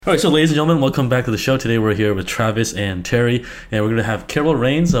All right, so ladies and gentlemen, welcome back to the show. Today we're here with Travis and Terry, and we're going to have Carol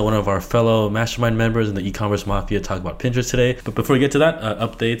Rains, one of our fellow mastermind members in the e-commerce mafia, talk about Pinterest today. But before we get to that,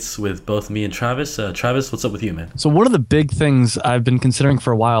 updates with both me and Travis. Travis, what's up with you, man? So one of the big things I've been considering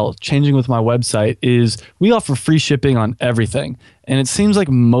for a while, changing with my website, is we offer free shipping on everything. And it seems like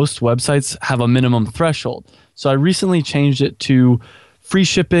most websites have a minimum threshold. So I recently changed it to free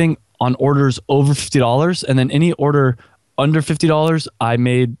shipping on orders over $50, and then any order under $50, I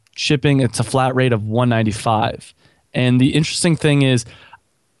made shipping, it's a flat rate of $195. And the interesting thing is,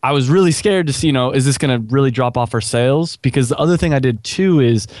 I was really scared to see, is this going to really drop off our sales? Because the other thing I did too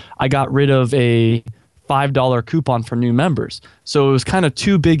is I got rid of a $5 coupon for new members. So it was kind of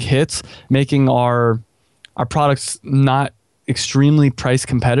two big hits, making our products not extremely price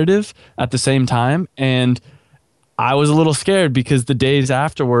competitive at the same time. And I was a little scared because the days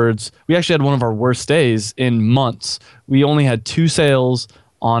afterwards, we actually had one of our worst days in months. We only had 2 sales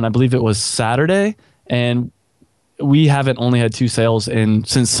on, I believe it was Saturday, and we haven't only had 2 sales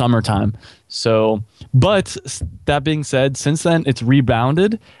since summertime. So, but that being said, since then it's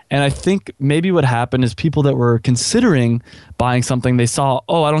rebounded. And I think maybe what happened is people that were considering buying something, they saw,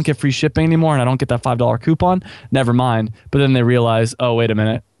 oh, I don't get free shipping anymore and I don't get that $5 coupon. Never mind. But then they realize, oh, wait a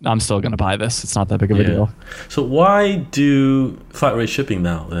minute, I'm still going to buy this. It's not that big of a deal. So why do flat rate shipping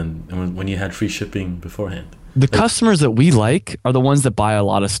now then when you had free shipping beforehand? The customers that we like are the ones that buy a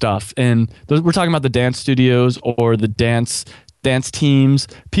lot of stuff. And we're talking about the dance studios or the dance teams,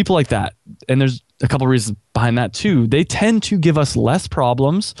 people like that. And there's a couple of reasons behind that too. They tend to give us less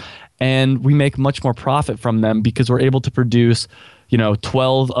problems and we make much more profit from them because we're able to produce,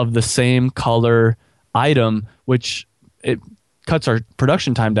 12 of the same color item, which it cuts our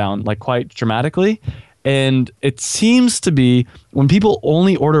production time down like quite dramatically. And it seems to be when people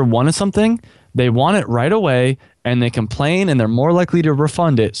only order one of something, they want it right away and they complain and they're more likely to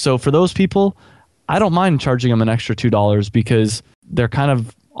refund it. So for those people, I don't mind charging them an extra $2 because they're kind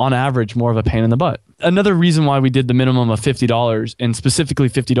of on average more of a pain in the butt. Another reason why we did the minimum of $50 and specifically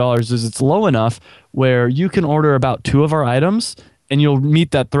 $50 is it's low enough where you can order about 2 of our items and you'll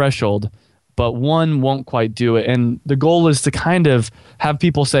meet that threshold, but one won't quite do it. And the goal is to kind of have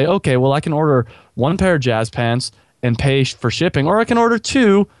people say, okay, well, I can order 1 pair of jazz pants and pay for shipping, or I can order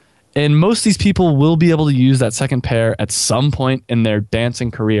 2. And most of these people will be able to use that second pair at some point in their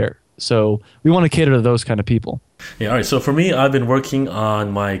dancing career. So we want to cater to those kind of people. Yeah, all right. So for me, I've been working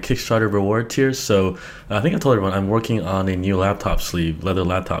on my Kickstarter reward tiers. So I think I told everyone I'm working on a new leather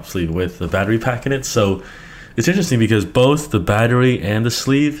laptop sleeve with the battery pack in it. So it's interesting because both the battery and the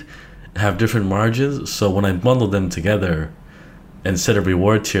sleeve have different margins. So when I bundle them together and set a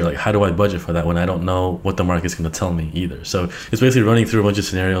reward tier, like how do I budget for that when I don't know what the market's going to tell me either? So it's basically running through a bunch of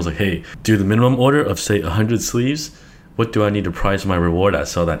scenarios like, hey, do the minimum order of say 100 sleeves. What do I need to price my reward at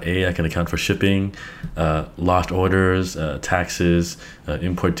so that I can account for shipping, lost orders, taxes,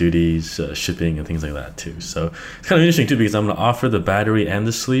 import duties, shipping, and things like that too. So it's kind of interesting too because I'm going to offer the battery and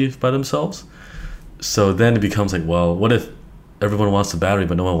the sleeve by themselves. So then it becomes like, well, what if everyone wants the battery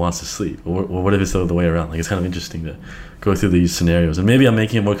but no one wants the sleeve? Or what if it's the other way around? Like it's kind of interesting to go through these scenarios. And maybe I'm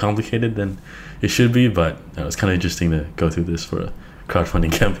making it more complicated than it should be, but it's kind of interesting to go through this for a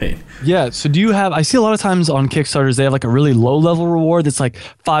crowdfunding campaign. Yeah. So I see a lot of times on Kickstarters, they have like a really low level reward that's like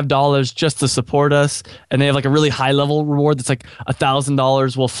 $5 just to support us. And they have like a really high level reward that's like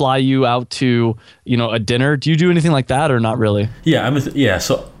 $1,000 will fly you out to, a dinner. Do you do anything like that or not really? Yeah.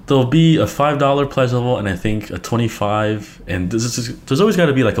 So there'll be a $5 pledge level and I think a $25. And there's always got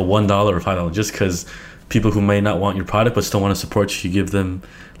to be like a $1 or $5 just because people who may not want your product but still want to support you give them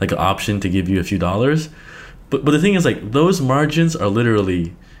like an option to give you a few dollars. But the thing is, like, those margins are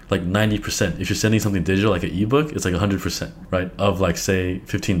literally like 90%. If you're sending something digital, like an ebook, it's like 100%, right? Of like, say,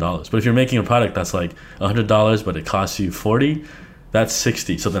 $15. But if you're making a product that's like $100, but it costs you $40, that's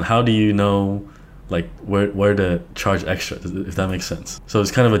 $60. So then how do you know like where to charge extra, if that makes sense? So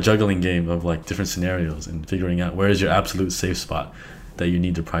it's kind of a juggling game of like different scenarios and figuring out where is your absolute safe spot that you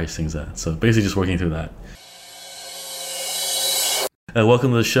need to price things at. So basically just working through that.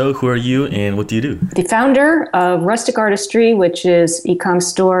 Welcome to the show. Who are you and what do you do? The founder of Rustic Artistry, which is e-com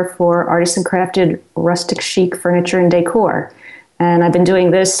store for artisan crafted rustic chic furniture and decor. And I've been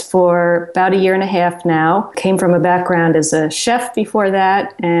doing this for about 1.5 years now. Came from a background as a chef before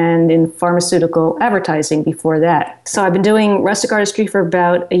that and in pharmaceutical advertising before that. So I've been doing Rustic Artistry for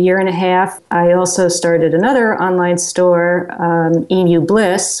about 1.5 years. I also started another online store, Emu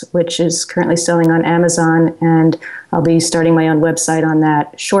Bliss, which is currently selling on Amazon, and I'll be starting my own website on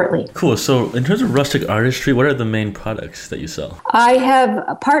that shortly. Cool. So in terms of Rustic Artistry, what are the main products that you sell? I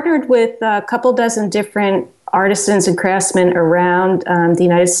have partnered with a couple dozen different artisans and craftsmen around the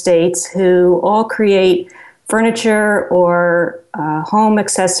United States who all create furniture or home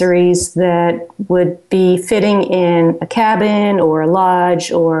accessories that would be fitting in a cabin or a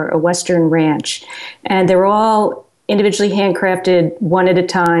lodge or a Western ranch. And they're all individually handcrafted one at a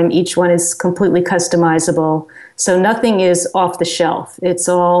time. Each one is completely customizable. So nothing is off the shelf. It's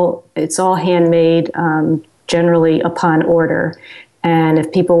all handmade, generally upon order. And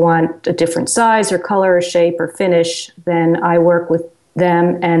if people want a different size or color or shape or finish, then I work with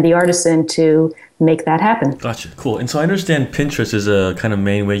them and the artisan to make that happen. Gotcha. Cool. And so I understand Pinterest is a kind of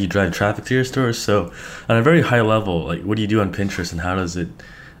main way you drive traffic to your stores. So on a very high level, like what do you do on Pinterest and how does it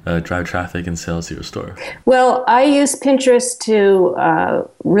drive traffic and sales to your store? Well, I use Pinterest to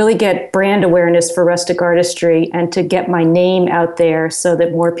really get brand awareness for rustic artistry and to get my name out there so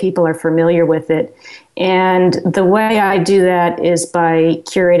that more people are familiar with it. And the way I do that is by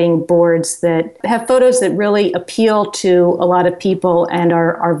curating boards that have photos that really appeal to a lot of people and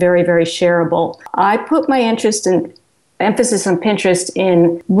are very, very shareable. I put my emphasis on Pinterest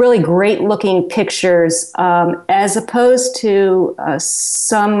in really great looking pictures, as opposed to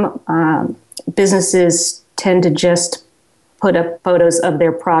some businesses tend to just put up photos of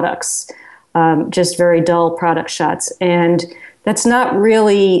their products, just very dull product shots. And that's not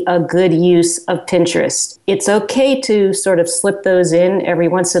really a good use of Pinterest. It's okay to sort of slip those in every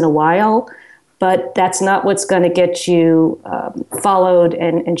once in a while, but that's not what's going to get you followed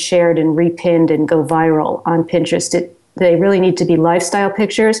and shared and repinned and go viral on Pinterest. They really need to be lifestyle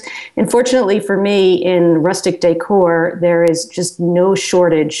pictures. And fortunately for me, in rustic decor, there is just no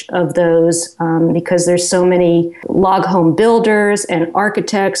shortage of those because there's so many log home builders and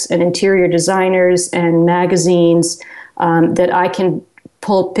architects and interior designers and magazines that I can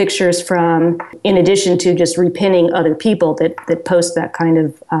pull pictures from, in addition to just repinning other people that post that kind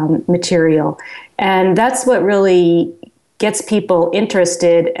of material. And that's what really gets people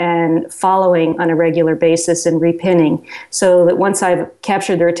interested and following on a regular basis and repinning. So that once I've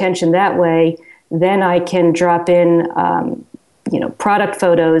captured their attention that way, then I can drop in product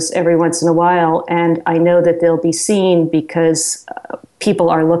photos every once in a while, and I know that they'll be seen because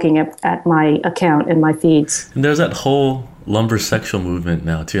people are looking at my account and my feeds. And there's that whole lumbersexual movement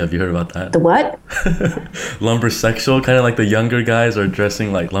now too. Have you heard about that? The what? Lumbersexual, kind of like the younger guys are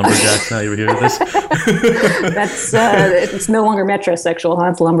dressing like lumberjacks now. You ever hear of this? That's it's no longer metrosexual, huh?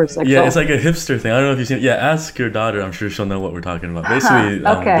 It's lumbersexual. Yeah, it's like a hipster thing. I don't know if you've seen it. Yeah, ask your daughter. I'm sure she'll know what we're talking about. Basically,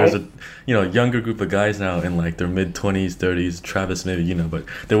 there's a younger group of guys now in like their mid-20s, 30s. Travis, maybe but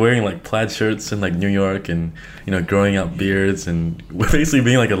they're wearing like plaid shirts in like New York and growing out beards and basically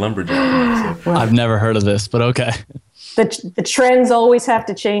being like a lumberjack. So. I've never heard of this, but okay. The trends always have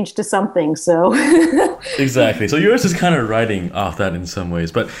to change to something, so. Exactly. So yours is kind of riding off that in some ways.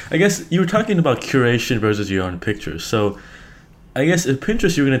 But I guess you were talking about curation versus your own pictures. So I guess if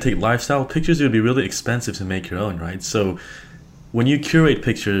Pinterest, you're going to take lifestyle pictures, it would be really expensive to make your own, right? So when you curate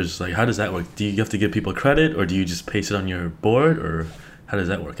pictures, like how does that work? Do you have to give people credit or do you just paste it on your board or how does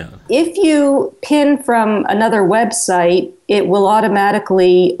that work out? If you pin from another website, it will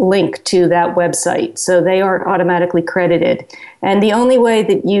automatically link to that website. So they are automatically credited. And the only way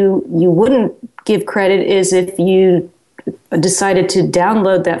that you wouldn't give credit is if you decided to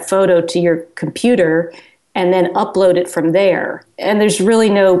download that photo to your computer and then upload it from there. And there's really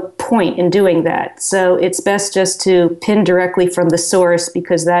no point in doing that. So it's best just to pin directly from the source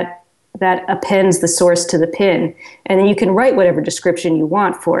because that appends the source to the pin. And then you can write whatever description you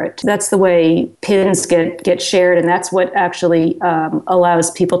want for it. That's the way pins get shared, and that's what actually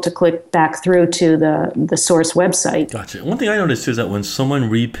allows people to click back through to the source website. Gotcha. One thing I noticed too is that when someone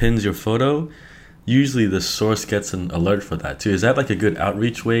repins your photo, usually the source gets an alert for that too. Is that like a good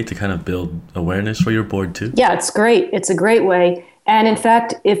outreach way to kind of build awareness for your board too? Yeah, it's great. It's a great way. And in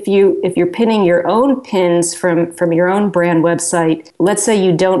fact, if you're pinning your own pins from your own brand website, let's say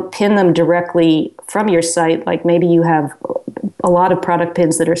you don't pin them directly from your site, like maybe you have a lot of product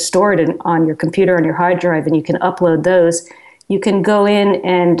pins that are stored on your computer on your hard drive and you can upload those, you can go in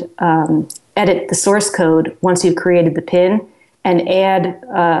and edit the source code once you've created the pin and add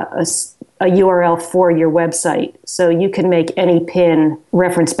a URL for your website. So you can make any pin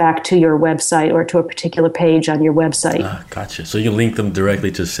reference back to your website or to a particular page on your website. Gotcha. So you can link them directly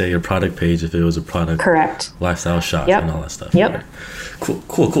to, say, your product page if it was a product. Correct. Lifestyle shop and all that stuff. Yep. Right.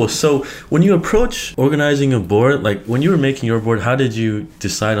 Cool. So when you approach organizing a board, like when you were making your board, how did you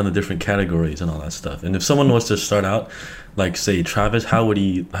decide on the different categories and all that stuff? And if someone was to start out, like say Travis, how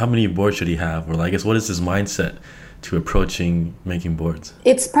many boards should he have? Or I guess what is his mindset to approaching making boards?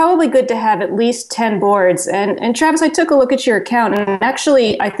 It's probably good to have at least 10 boards. And Travis, I took a look at your account, and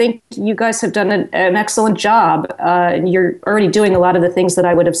actually, I think you guys have done an excellent job. You're already doing a lot of the things that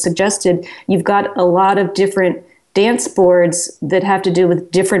I would have suggested. You've got a lot of different dance boards that have to do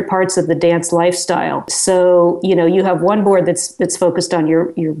with different parts of the dance lifestyle. So, you have one board that's focused on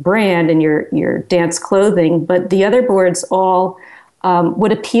your brand and your dance clothing, but the other boards all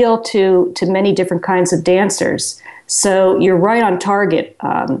would appeal to many different kinds of dancers. So you're right on target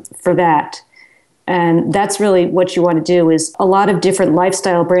for that. And that's really what you want to do, is a lot of different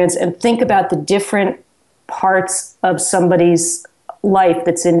lifestyle brands, and think about the different parts of somebody's life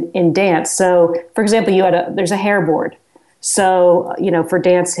that's in dance. So, for example, there's a hair board. So, for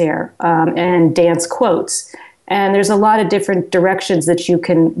dance hair and dance quotes. And there's a lot of different directions that you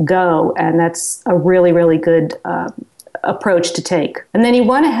can go. And that's a really, really good approach to take. And then you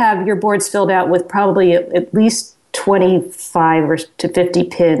want to have your boards filled out with probably at least 25 or to 50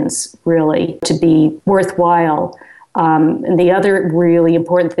 pins, really, to be worthwhile. And the other really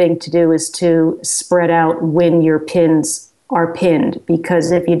important thing to do is to spread out when your pins are pinned,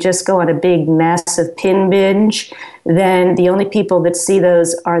 because if you just go on a big massive pin binge, then the only people that see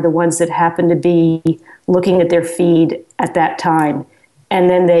those are the ones that happen to be looking at their feed at that time. And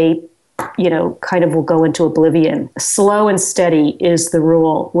then they, kind of will go into oblivion. Slow and steady is the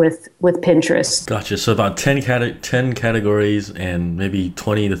rule with Pinterest. Gotcha. So about 10 categories and maybe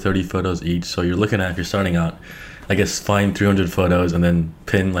 20 to 30 photos each. So you're looking at, if you're starting out, I guess find 300 photos and then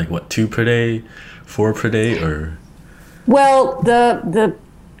pin 2 per day, 4 per day, or? Well, the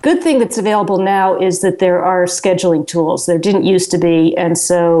good thing that's available now is that there are scheduling tools. There didn't used to be. And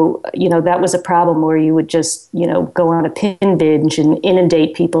so, that was a problem where you would just, go on a pin binge and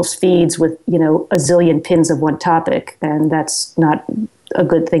inundate people's feeds with, a zillion pins of one topic. And that's not a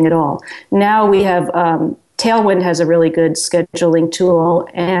good thing at all. Now we have, Tailwind has a really good scheduling tool.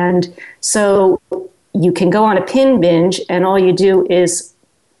 And so you can go on a pin binge, and all you do is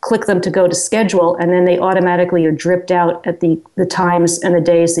click them to go to schedule, and then they automatically are dripped out at the times and the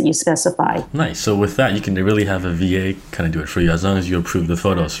days that you specify. Nice. So with that, you can really have a VA kind of do it for you, as long as you approve the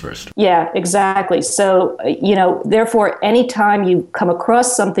photos first. Yeah, exactly. So, therefore, anytime you come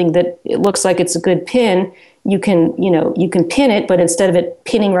across something that it looks like it's a good pin, you can pin it, but instead of it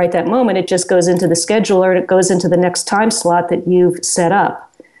pinning right that moment, it just goes into the scheduler and it goes into the next time slot that you've set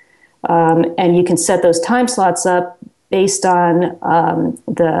up. And you can set those time slots up based on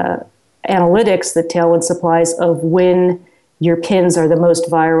the analytics that Tailwind supplies of when your pins are the most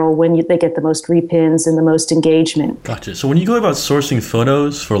viral, when they get the most repins and the most engagement. Gotcha. So when you go about sourcing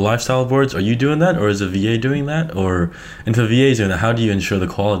photos for lifestyle boards, are you doing that, or is a VA doing that? Or if a VA is doing that, how do you ensure the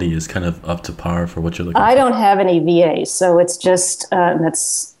quality is kind of up to par for what you're looking for? I don't have any VAs, so it's just,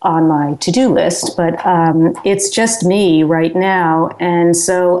 that's on my to-do list, but it's just me right now. And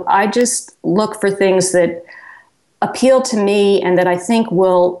so I just look for things that appeal to me and that I think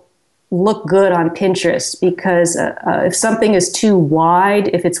will look good on Pinterest, because if something is too wide,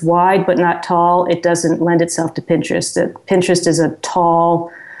 if it's wide but not tall, it doesn't lend itself to Pinterest. Pinterest is a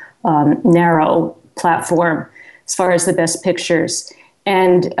tall, narrow platform as far as the best pictures.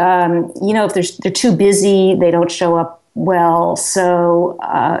 And, if they're too busy, they don't show up well. So,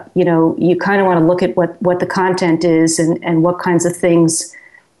 you kind of want to look at what the content is and what kinds of things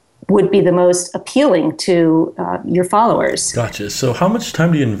would be the most appealing to your followers. Gotcha. So how much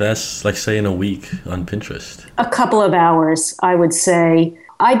time do you invest, say, in a week on Pinterest? A couple of hours, I would say.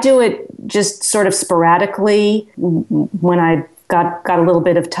 I do it just sort of sporadically when I got a little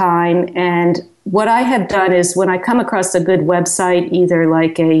bit of time. And what I have done is, when I come across a good website, either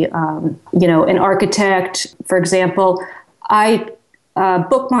like an architect, for example, I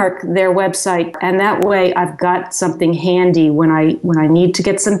bookmark their website, and that way I've got something handy when I need to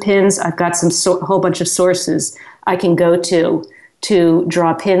get some pins. I've got whole bunch of sources I can go to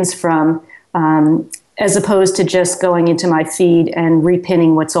draw pins from, as opposed to just going into my feed and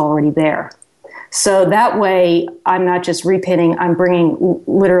repinning what's already there. So that way I'm not just repinning, I'm bringing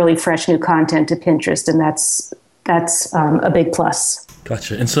literally fresh new content to Pinterest, and that's a big plus.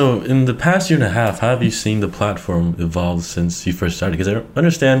 Gotcha. And so in the past year and a half, how have you seen the platform evolve since you first started? Because I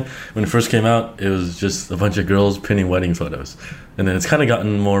understand when it first came out, it was just a bunch of girls pinning wedding photos. And then it's kind of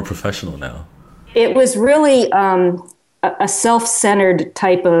gotten more professional now. It was really a self-centered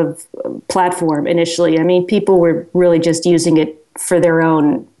type of platform initially. I mean, people were really just using it for their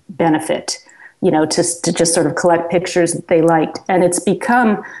own benefit, to just sort of collect pictures that they liked. And it's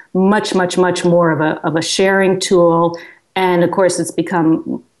become much, much, much more of a sharing tool. And of course, it's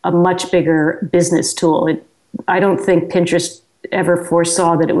become a much bigger business tool. I don't think Pinterest ever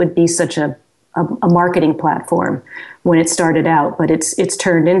foresaw that it would be such a marketing platform when it started out, but it's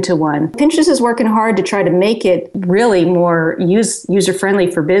turned into one. Pinterest is working hard to try to make it really more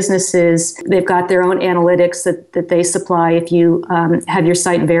user-friendly for businesses. They've got their own analytics that they supply. If you have your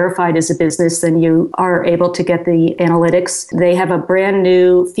site verified as a business, then you are able to get the analytics. They have a brand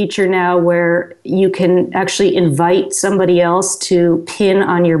new feature now where you can actually invite somebody else to pin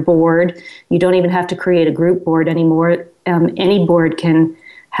on your board. You don't even have to create a group board anymore. Any board can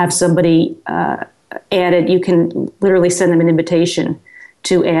have somebody added. You can literally send them an invitation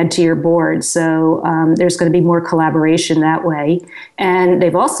to add to your board. So there's going to be more collaboration that way. And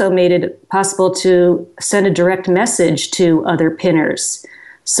they've also made it possible to send a direct message to other pinners.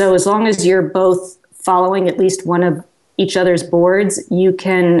 So as long as you're both following at least one of each other's boards, you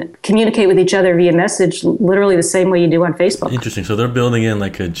can communicate with each other via message literally the same way you do on Facebook. Interesting. So they're building in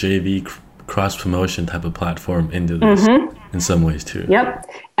like a JV cross-promotion type of platform into this in some ways too. Yep.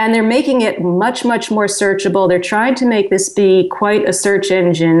 And they're making it much, much more searchable. They're trying to make this be quite a search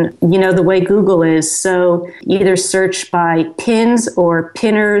engine, the way Google is. So either search by pins or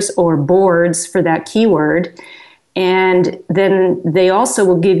pinners or boards for that keyword. And then they also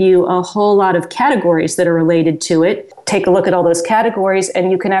will give you a whole lot of categories that are related to it. Take a look at all those categories,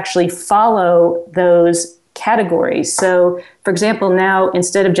 and you can actually follow those categories. So, for example, now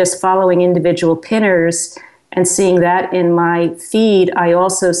instead of just following individual pinners and seeing that in my feed, I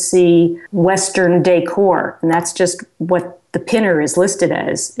also see Western decor, and that's just what the pinner is listed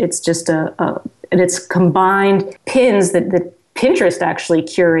as. It's just and it's combined pins that Pinterest actually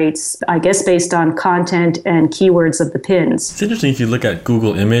curates, I guess, based on content and keywords of the pins. It's interesting if you look at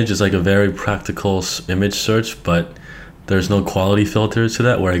Google Image, it's like a very practical image search, but there's no quality filters to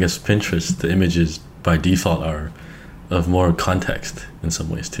that, where I guess Pinterest, the images by default are of more context in some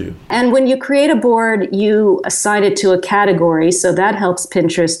ways too. And when you create a board, you assign it to a category, so that helps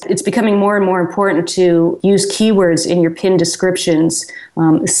Pinterest. It's becoming more and more important to use keywords in your pin descriptions,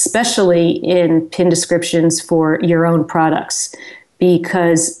 especially in pin descriptions for your own products,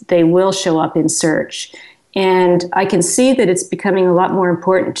 because they will show up in search. And I can see that it's becoming a lot more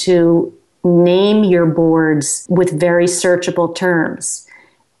important to name your boards with very searchable terms.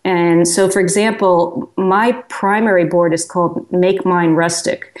 And so, for example, my primary board is called Make Mine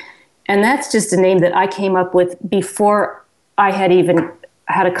Rustic. And that's just a name that I came up with before I had even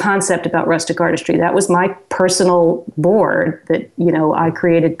had a concept about rustic artistry. That was my personal board that, I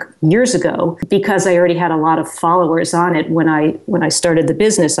created years ago because I already had a lot of followers on it when I started the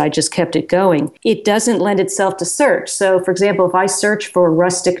business. I just kept it going. It doesn't lend itself to search. So, for example, if I search for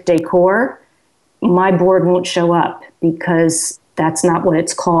rustic decor, my board won't show up because that's not what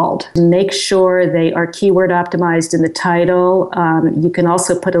it's called. Make sure they are keyword optimized in the title. You can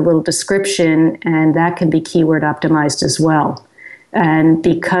also put a little description, and that can be keyword optimized as well. And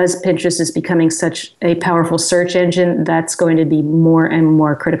because Pinterest is becoming such a powerful search engine, that's going to be more and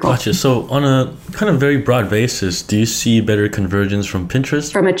more critical. Gotcha. So on a kind of very broad basis, do you see better conversions from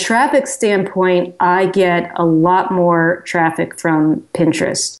Pinterest? From a traffic standpoint, I get a lot more traffic from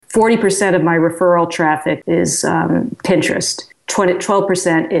Pinterest. 40% of my referral traffic is Pinterest.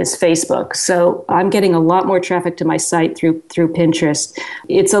 12% is Facebook. So I'm getting a lot more traffic to my site through Pinterest.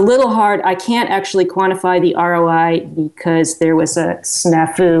 It's a little hard. I can't actually quantify the ROI because there was a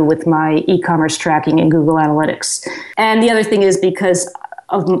snafu with my e-commerce tracking in Google Analytics. And the other thing is because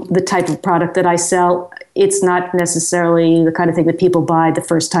of the type of product that I sell, it's not necessarily the kind of thing that people buy the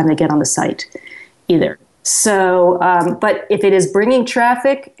first time they get on the site either. So, but if it is bringing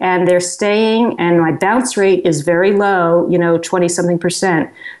traffic and they're staying and my bounce rate is very low,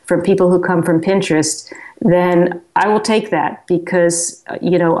 20-something% from people who come from Pinterest, then I will take that because,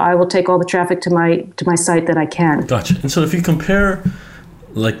 I will take all the traffic to my site that I can. Gotcha. And so if you compare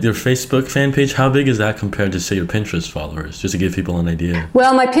like your Facebook fan page, how big is that compared to, say, your Pinterest followers, just to give people an idea?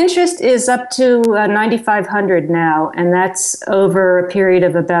 Well, my Pinterest is up to 9,500 now, and that's over a period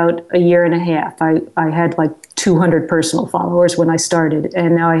of about a year and a half. I had like 200 personal followers when I started,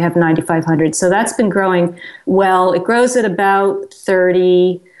 and now I have 9,500. So that's been growing well. It grows at about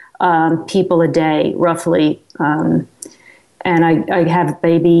 30 people a day, roughly. And I have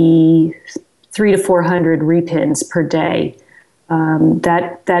maybe 300 to 400 repins per day.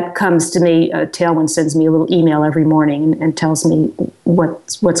 That comes to me. Tailwind sends me a little email every morning and tells me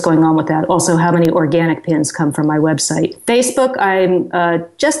what's going on with that. Also, how many organic pins come from my website. Facebook, I'm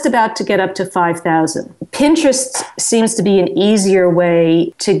just about to get up to 5,000. Pinterest seems to be an easier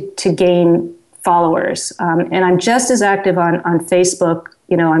way to gain followers, and I'm just as active on Facebook.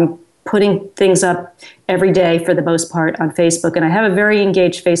 I'm putting things up every day for the most part on Facebook, and I have a very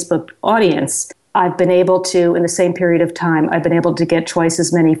engaged Facebook audience. I've been able to, in the same period of time, I've been able to get twice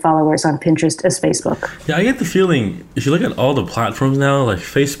as many followers on Pinterest as Facebook. Yeah, I get the feeling, if you look at all the platforms now, like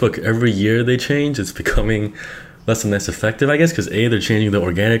Facebook, every year they change, it's becoming less and less effective, I guess, because A, they're changing the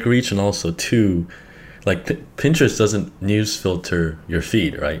organic reach, and also two, like Pinterest doesn't news filter your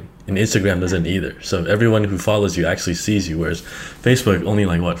feed, right? And Instagram doesn't either. So everyone who follows you actually sees you, whereas Facebook, only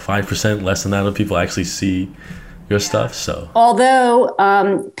like, 5%, less than that of people actually see your stuff. So although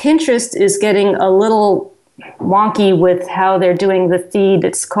Pinterest is getting a little wonky with how they're doing the feed,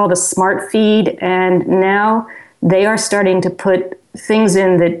 it's called a smart feed, and now they are starting to put things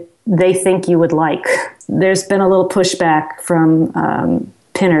in that they think you would like. There's been a little pushback from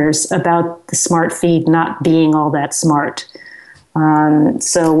pinners about the smart feed not being all that smart.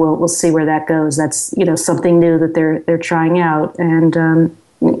 So we'll see where that goes. That's something new that they're trying out, and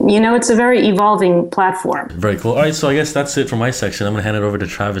it's a very evolving platform. Very cool. All right, so I guess that's it for my section. I'm going to hand it over to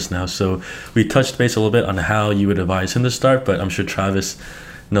Travis now. So we touched base a little bit on how you would advise him to start, but I'm sure Travis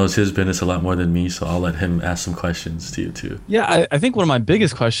knows his business a lot more than me, so I'll let him ask some questions to you too. Yeah, I think one of my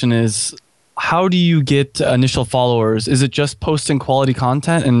biggest question is, how do you get initial followers? Is it just posting quality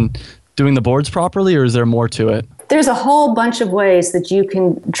content and doing the boards properly, or is there more to it? There's a whole bunch of ways that you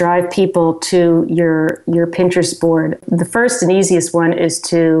can drive people to your Pinterest board. The first and easiest one is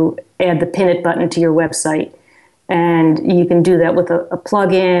to add the Pin It button to your website. And you can do that with a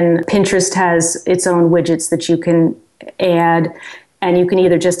plugin. Pinterest has its own widgets that you can add. And you can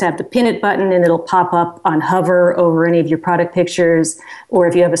either just have the Pin It button and it'll pop up on hover over any of your product pictures. Or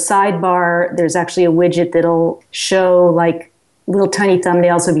if you have a sidebar, there's actually a widget that'll show like little tiny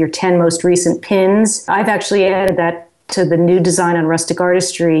thumbnails of your 10 most recent pins. I've actually added that to the new design on Rustic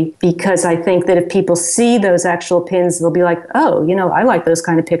Artistry because I think that if people see those actual pins, they'll be like, oh, I like those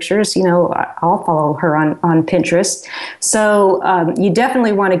kind of pictures. I'll follow her on Pinterest. So you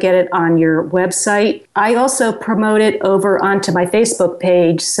definitely want to get it on your website. I also promote it over onto my Facebook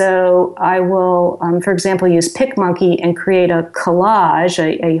page. So I will, for example, use PicMonkey and create a collage,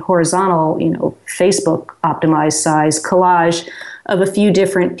 a horizontal, Facebook optimized size collage of a few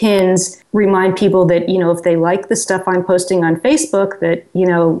different pins, remind people that, if they like the stuff I'm posting on Facebook, that,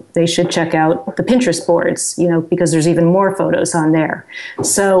 they should check out the Pinterest boards, because there's even more photos on there.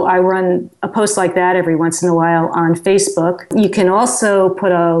 So I run a post like that every once in a while on Facebook. You can also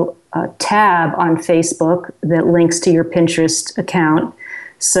put a tab on Facebook that links to your Pinterest account.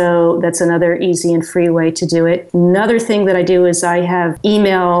 So that's another easy and free way to do it. Another thing that I do is I have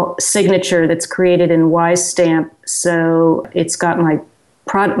email signature that's created in WiseStamp. So it's got my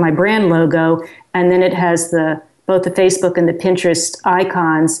brand logo, and then it has both the Facebook and the Pinterest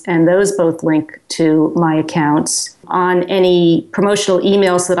icons, and those both link to my accounts. On any promotional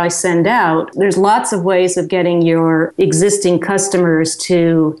emails that I send out, there's lots of ways of getting your existing customers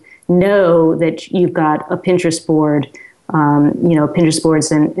to know that you've got a Pinterest board. Pinterest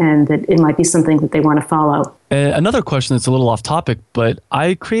boards, and that it might be something that they want to follow. Another question that's a little off topic, but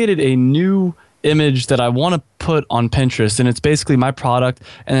I created a new image that I want to put on Pinterest, and it's basically my product,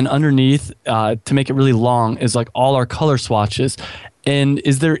 and then underneath, to make it really long, is like all our color swatches. And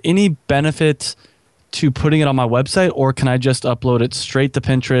is there any benefit to putting it on my website, or can I just upload it straight to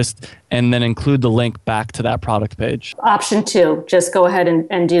Pinterest and then include the link back to that product page? Option 2, just go ahead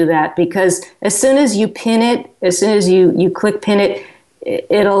and do that, because as soon as you pin it, as soon as you click pin it,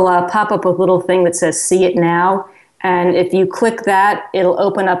 it'll pop up a little thing that says see it now. And if you click that, it'll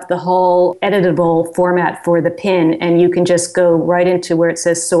open up the whole editable format for the pin, and you can just go right into where it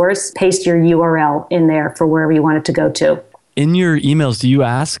says source, paste your URL in there for wherever you want it to go to. In your emails, do you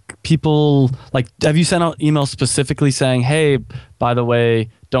ask people, have you sent out emails specifically saying, hey, by the way,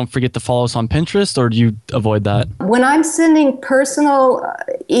 don't forget to follow us on Pinterest, or do you avoid that? When I'm sending personal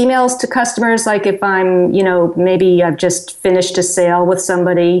emails to customers, like if I'm, maybe I've just finished a sale with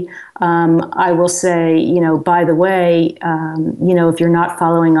somebody, I will say, by the way, if you're not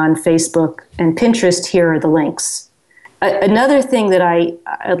following on Facebook and Pinterest, here are the links. Another thing that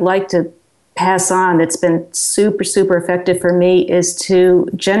I'd like to pass on that's been super, super effective for me is to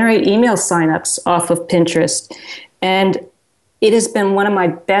generate email signups off of Pinterest. And it has been one of my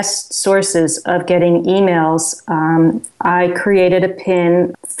best sources of getting emails. I created a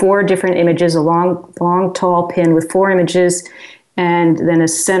pin, 4 different images, a long, tall pin with 4 images, and then a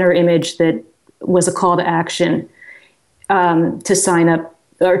center image that was a call to action to sign up.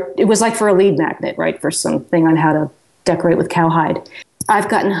 Or it was like for a lead magnet, right, for something on how to decorate with cowhide. I've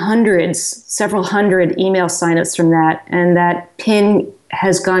gotten several hundred email signups from that, and that pin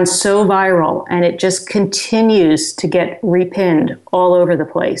has gone so viral, and it just continues to get repinned all over the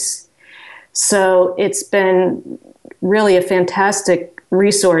place. So it's been really a fantastic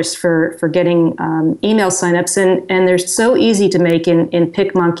resource for getting email signups, and they're so easy to make in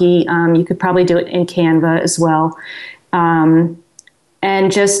PicMonkey. You could probably do it in Canva as well,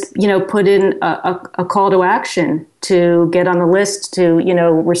 and just put in a call to action to get on the list to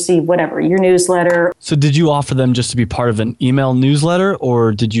receive whatever your newsletter. So did you offer them just to be part of an email newsletter,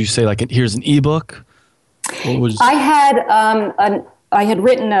 or did you say like here's an ebook? I had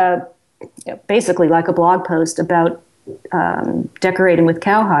written basically like a blog post about decorating with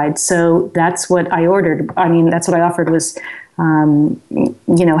cowhide. So that's what I ordered. I mean, that's what I offered was, how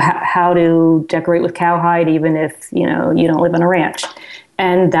to decorate with cowhide, even if, you don't live on a ranch.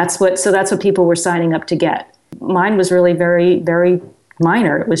 And that's what people were signing up to get. Mine was really very, very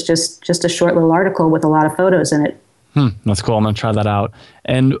minor. It was just a short little article with a lot of photos in it. That's cool. I'm going to try that out.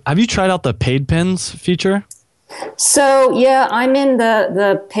 And have you tried out the paid pins feature? So, yeah, I'm in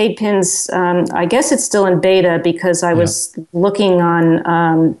the paid pins. I guess it's still in beta because I was looking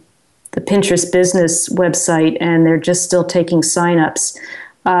on the Pinterest business website, and they're just still taking signups.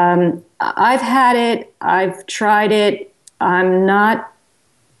 I've had it. I've tried it. I'm not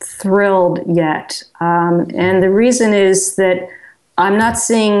thrilled yet. And the reason is that I'm not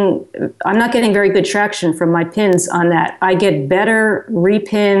getting very good traction from my pins on that. I get better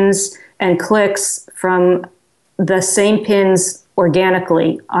repins and clicks from the same pins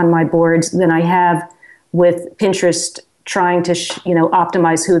organically on my boards than I have with Pinterest trying to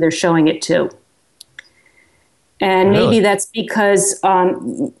optimize who they're showing it to. And maybe that's because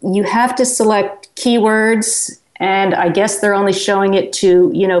you have to select keywords, and I guess they're only showing it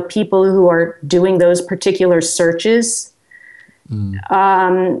to people who are doing those particular searches.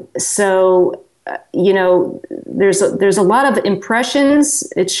 So there's a lot of impressions.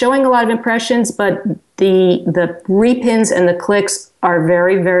 It's showing a lot of impressions, but the repins and the clicks are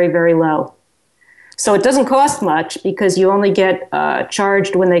very, very, very low. So it doesn't cost much because you only get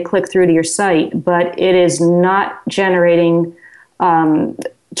charged when they click through to your site, but it is not generating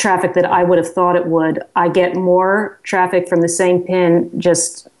traffic that I would have thought it would. I get more traffic from the same pin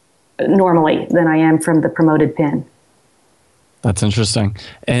just normally than I am from the promoted pin. That's interesting.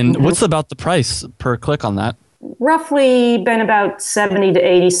 And what's about the price per click on that? Roughly been about 70 to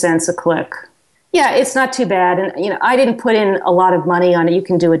 80 cents a click. Yeah, it's not too bad. And, I didn't put in a lot of money on it. You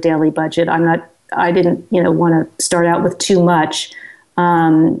can do a daily budget. I didn't, want to start out with too much.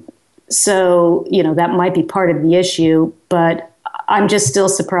 So, that might be part of the issue, but I'm just still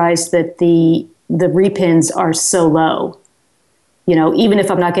surprised that the repins are so low. Even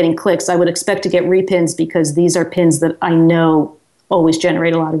if I'm not getting clicks, I would expect to get repins because these are pins that I know always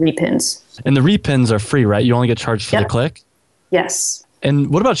generate a lot of repins. And the repins are free, right? You only get charged for the click? Yes. And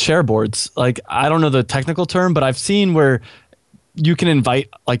what about share boards? Like, I don't know the technical term, but I've seen where you can invite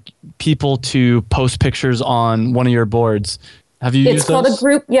people to post pictures on one of your boards. Have you used those? It's called a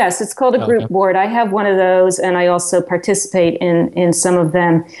group. Yes, it's called a group board. I have one of those, and I also participate in some of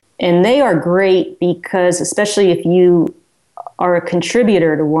them. And they are great because, especially if you are a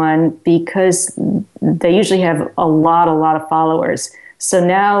contributor to one, because they usually have a lot of followers. So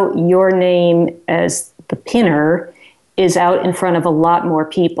now your name as the pinner is out in front of a lot more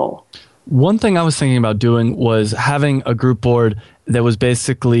people. One thing I was thinking about doing was having a group board that was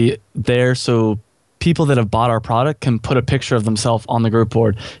basically there so people that have bought our product can put a picture of themselves on the group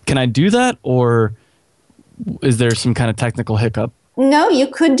board. Can I do that, or is there some kind of technical hiccup? No, you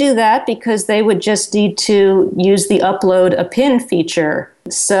could do that because they would just need to use the upload a pin feature.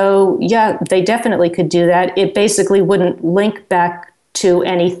 So yeah, they definitely could do that. It basically wouldn't link back to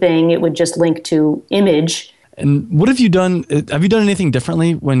anything. It would just link to image. And what have you done? Have you done anything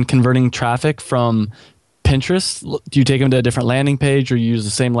differently when converting traffic from Pinterest? Do you take them to a different landing page, or you use the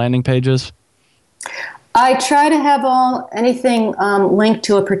same landing pages? I try to have anything linked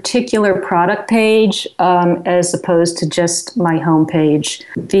to a particular product page as opposed to just my home page,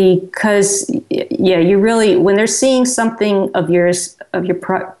 because you really, when they're seeing something of yours, of your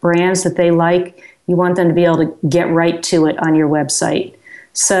brands that they like, you want them to be able to get right to it on your website.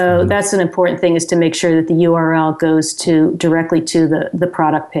 So that's an important thing, is to make sure that the URL goes directly to the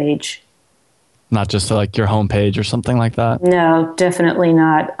product page. Not just to your home page or something like that? No, definitely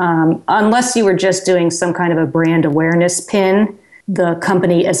not. Unless you were just doing some kind of a brand awareness pin, the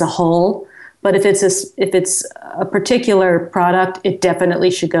company as a whole. But if it's a particular product, it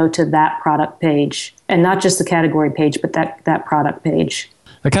definitely should go to that product page, and not just the category page, but that product page.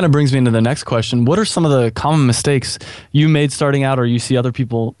 That kind of brings me into the next question. What are some of the common mistakes you made starting out, or you see other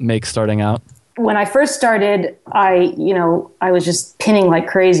people make starting out? When I first started, I was just pinning like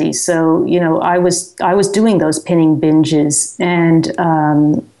crazy. So, I was doing those pinning binges, and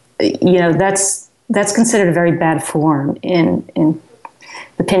that's considered a very bad form in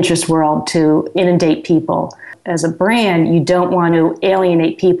the Pinterest world to inundate people. As a brand, you don't want to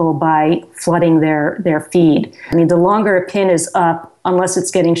alienate people by flooding their feed. I mean, the longer a pin is up, unless it's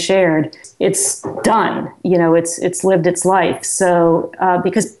getting shared, it's done. It's lived its life. So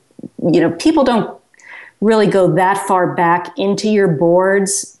because people don't really go that far back into your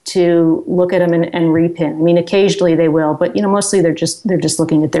boards to look at them and repin. I mean, occasionally they will, but mostly they're just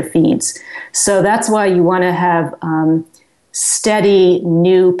looking at their feeds. So that's why you want to have steady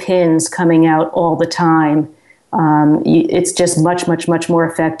new pins coming out all the time. It's just much, much, much more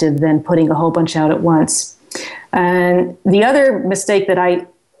effective than putting a whole bunch out at once. And the other mistake that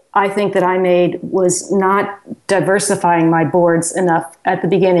I think that I made was not diversifying my boards enough at the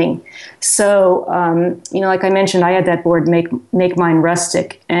beginning. So, like I mentioned, I had that board, Make Mine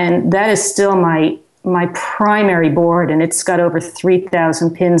Rustic, and that is still my primary board, and it's got over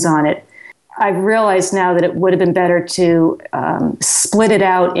 3,000 pins on it. I've realized now that it would have been better to split it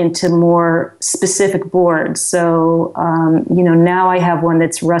out into more specific boards. So, now I have one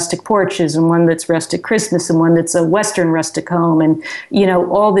that's rustic porches and one that's rustic Christmas and one that's a Western rustic home and,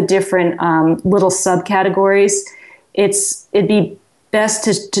 all the different little subcategories. It'd be best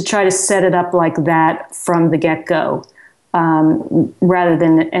to try to set it up like that from the get-go rather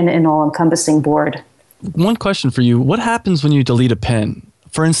than an all-encompassing board. One question for you. What happens when you delete a pin?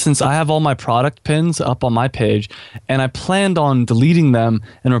 For instance, I have all my product pins up on my page, and I planned on deleting them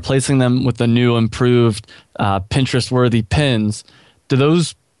and replacing them with the new, improved, Pinterest-worthy pins. Do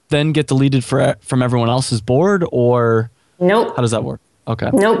those then get deleted from everyone else's board, or nope? How does that work? Okay.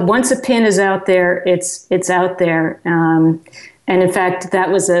 Nope. Once a pin is out there, it's out there. And in fact,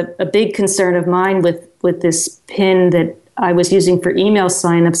 that was a big concern of mine with this pin that I was using for email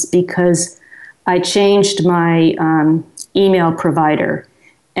signups, because I changed my email provider.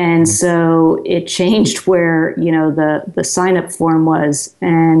 And so it changed where, the sign-up form was,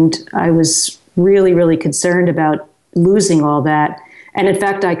 and I was really, really concerned about losing all that. And in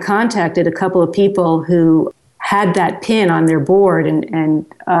fact, I contacted a couple of people who had that pin on their board and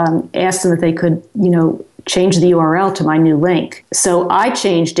asked them if they could, change the URL to my new link. So I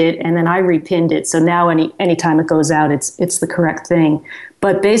changed it, and then I repinned it. So now anytime it goes out, it's the correct thing.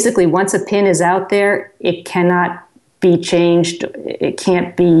 But basically, once a pin is out there, it cannot be changed.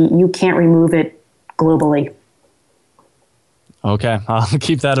 You can't remove it globally. Okay, I'll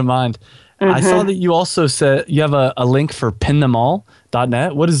keep that in mind. Mm-hmm. I saw that you also said you have a link for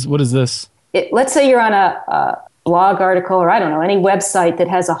pinthemall.net. What is this? Let's say you're on a blog article, or I don't know, any website that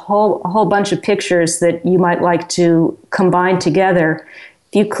has a whole bunch of pictures that you might like to combine together.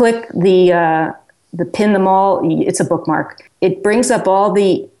 If you click the Pin Them All, it's a bookmark. It brings up all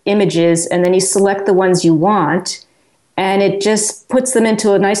the images, and then you select the ones you want, and it just puts them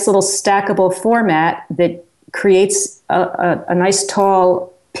into a nice little stackable format that creates a nice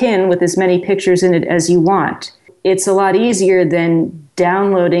tall pin with as many pictures in it as you want. It's a lot easier than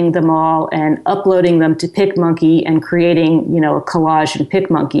downloading them all and uploading them to PicMonkey and creating, a collage in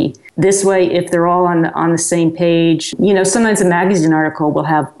PicMonkey. This way, if they're all on the same page, sometimes a magazine article will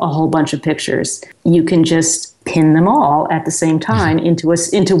have a whole bunch of pictures. You can just pin them all at the same time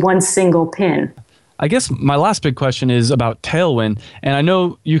into one single pin. I guess my last big question is about Tailwind, and I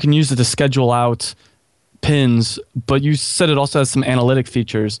know you can use it to schedule out pins, but you said it also has some analytic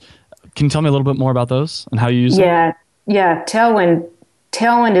features. Can you tell me a little bit more about those and how you use it? Yeah.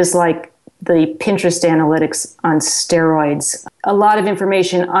 Tailwind is like the Pinterest analytics on steroids. A lot of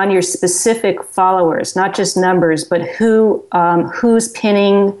information on your specific followers, not just numbers, but who's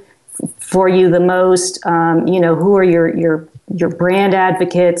pinning for you the most. Who are your brand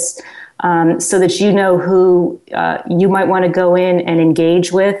advocates. So that who you might want to go in and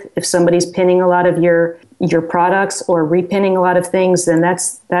engage with. If somebody's pinning a lot of your products or repinning a lot of things, then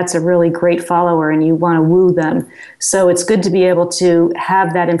that's a really great follower, and you want to woo them. So it's good to be able to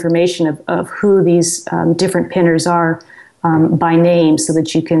have that information of who these different pinners are by name, so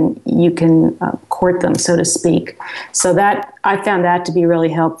that you can court them, so to speak. So that I found that to be really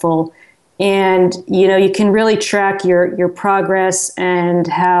helpful. And, you can really track your progress and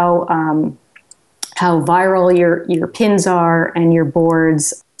how viral your pins are and your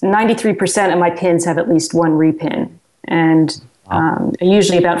boards. 93% of my pins have at least one repin. And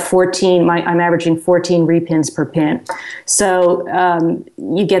usually about 14, I'm averaging 14 repins per pin. So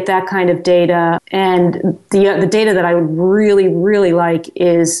you get that kind of data. And the data that I would really, really like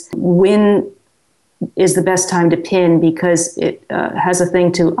is when is the best time to pin, because it has a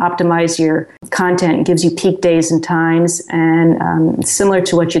thing to optimize your content. It gives you peak days and times, and similar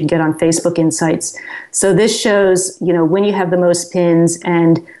to what you can get on Facebook Insights. So this shows, when you have the most pins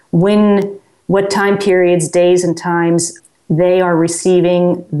and what time periods, days and times they are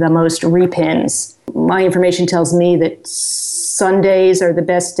receiving the most repins. My information tells me that Sundays are the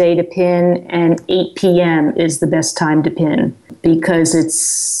best day to pin, and 8 p.m. is the best time to pin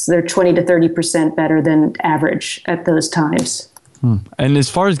because they're 20 to 30% better than average at those times. And as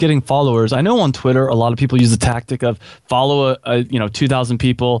far as getting followers, I know on Twitter a lot of people use the tactic of follow 2,000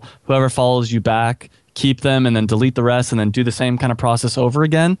 people, whoever follows you back, keep them, and then delete the rest, and then do the same kind of process over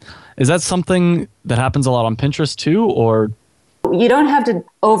again. Is that something that happens a lot on Pinterest too, or? You don't have to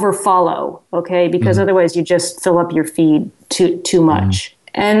overfollow, okay? Because otherwise you just fill up your feed too much.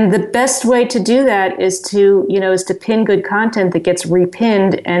 And the best way to do that is to pin good content that gets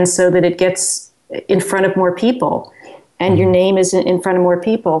repinned, and so that it gets in front of more people. And your name is in front of more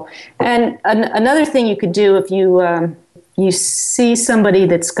people. And another thing you could do if you see somebody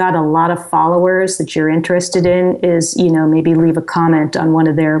that's got a lot of followers that you're interested in is, maybe leave a comment on one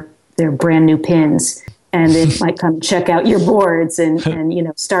of their brand new pins. And they might come check out your boards and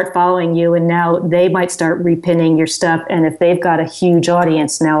start following you. And now they might start repinning your stuff. And if they've got a huge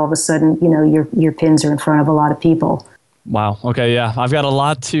audience, now all of a sudden, your pins are in front of a lot of people. Wow. Okay. Yeah. I've got a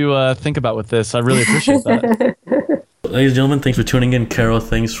lot to think about with this. I really appreciate that. Ladies and gentlemen, thanks for tuning in. Carol,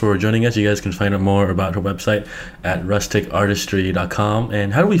 thanks for joining us. You guys can find out more about her website at rusticartistry.com.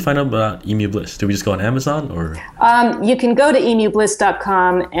 And how do we find out about Emu Bliss? Do we just go on Amazon or? You can go to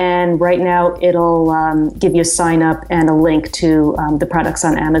emubliss.com, and right now it'll give you a sign up and a link to the products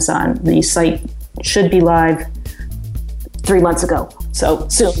on Amazon. The site should be live 3 months ago. So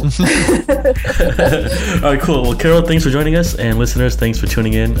soon. All right, cool. Well, Carol, thanks for joining us. And listeners, thanks for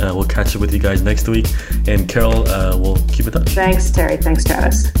tuning in. We'll catch up with you guys next week. And Carol, we'll keep in touch. Thanks, Terry. Thanks,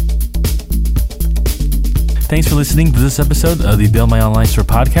 Travis. Thanks for listening to this episode of the Build My Online Store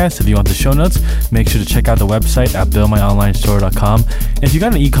podcast. If you want the show notes, make sure to check out the website at buildmyonlinestore.com. And if you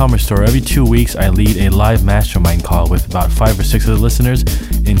got an e-commerce store, every 2 weeks I lead a live mastermind call with about 5 or 6 of the listeners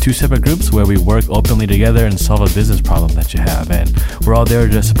in 2 separate groups where we work openly together and solve a business problem that you have. And we're all there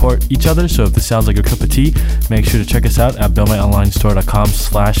to support each other. So if this sounds like your cup of tea, make sure to check us out at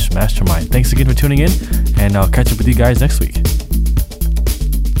buildmyonlinestore.com/mastermind. Thanks again for tuning in, and I'll catch up with you guys next week.